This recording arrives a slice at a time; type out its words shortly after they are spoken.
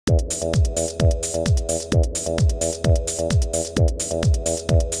Howdy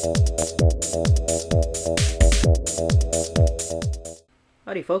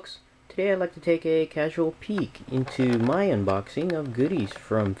folks, today I'd like to take a casual peek into my unboxing of goodies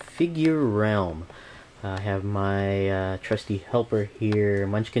from Figure Realm. I have my trusty helper here,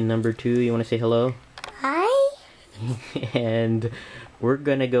 Munchkin number 2. You want to say hello? Hi. And we're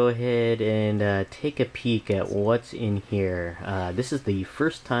gonna go ahead and take a peek at what's in here. This is the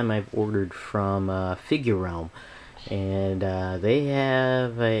first time I've ordered from Figure Realm, and they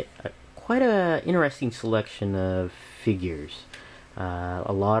have quite a interesting selection of figures.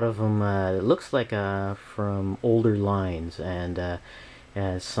 A lot of them it looks like from older lines, and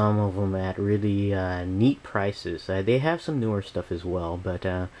some of them at really neat prices. They have some newer stuff as well, but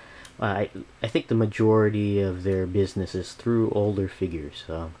I think the majority of their business is through older figures.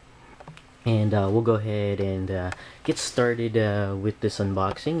 And we'll go ahead and get started with this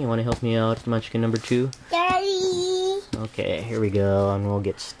unboxing. You want to help me out, Munchkin number 2? Daddy. Okay, here we go, and we'll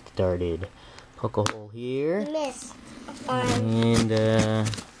get started. Poke a hole here. Missed one. And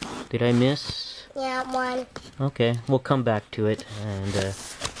did I miss? Yeah, one. Okay, we'll come back to it. And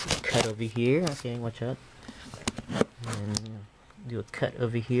cut over here. Okay, watch out. And do a cut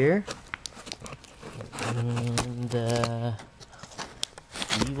over here. And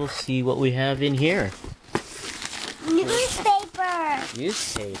we will see what we have in here. Newspaper.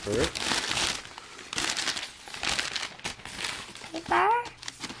 Newspaper. Paper.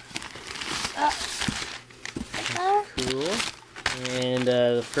 Cool. And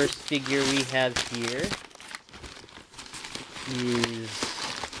the first figure we have here is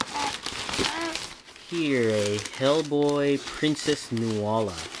a Hellboy Princess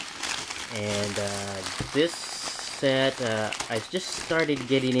Nuala. And this set, I just started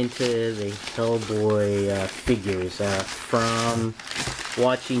getting into the Hellboy figures from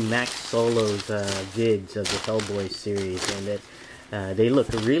watching Max Solo's vids of the Hellboy series, and they look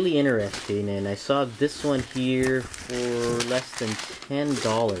really interesting. And I saw this one here for less than $10.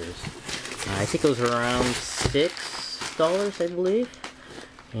 I think it was around $6, I believe.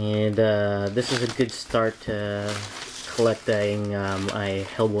 And this is a good start to collecting my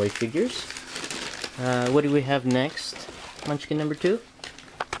Hellboy figures. What do we have next, Munchkin number 2?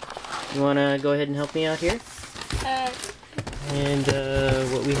 You want to go ahead and help me out here? And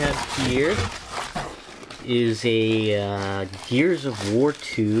what we have here is a Gears of War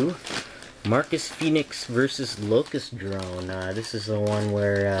 2 Marcus Phoenix versus Locust drone. This is the one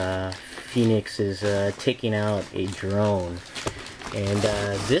where Phoenix is taking out a drone. And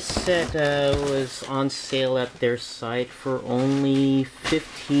this set was on sale at their site for only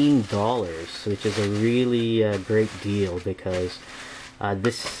 $15, which is a really great deal, because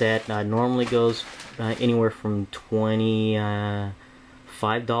this set normally goes anywhere from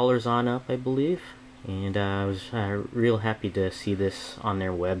 $25 on up, I believe. And I was real happy to see this on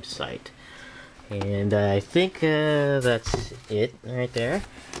their website. And I think that's it right there.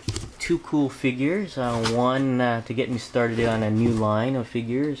 2 cool figures. One to get me started on a new line of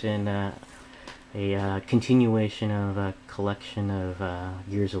figures, and a continuation of a collection of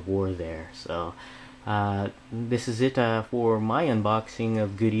Gears of War there. So this is it for my unboxing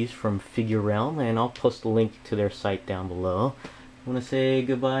of goodies from Figure Realm, and I'll post a link to their site down below. Want to say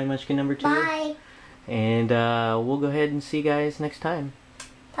goodbye, Munchkin number 2? Bye. And we'll go ahead and see you guys next time.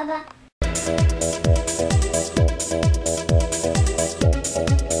 Bye-bye.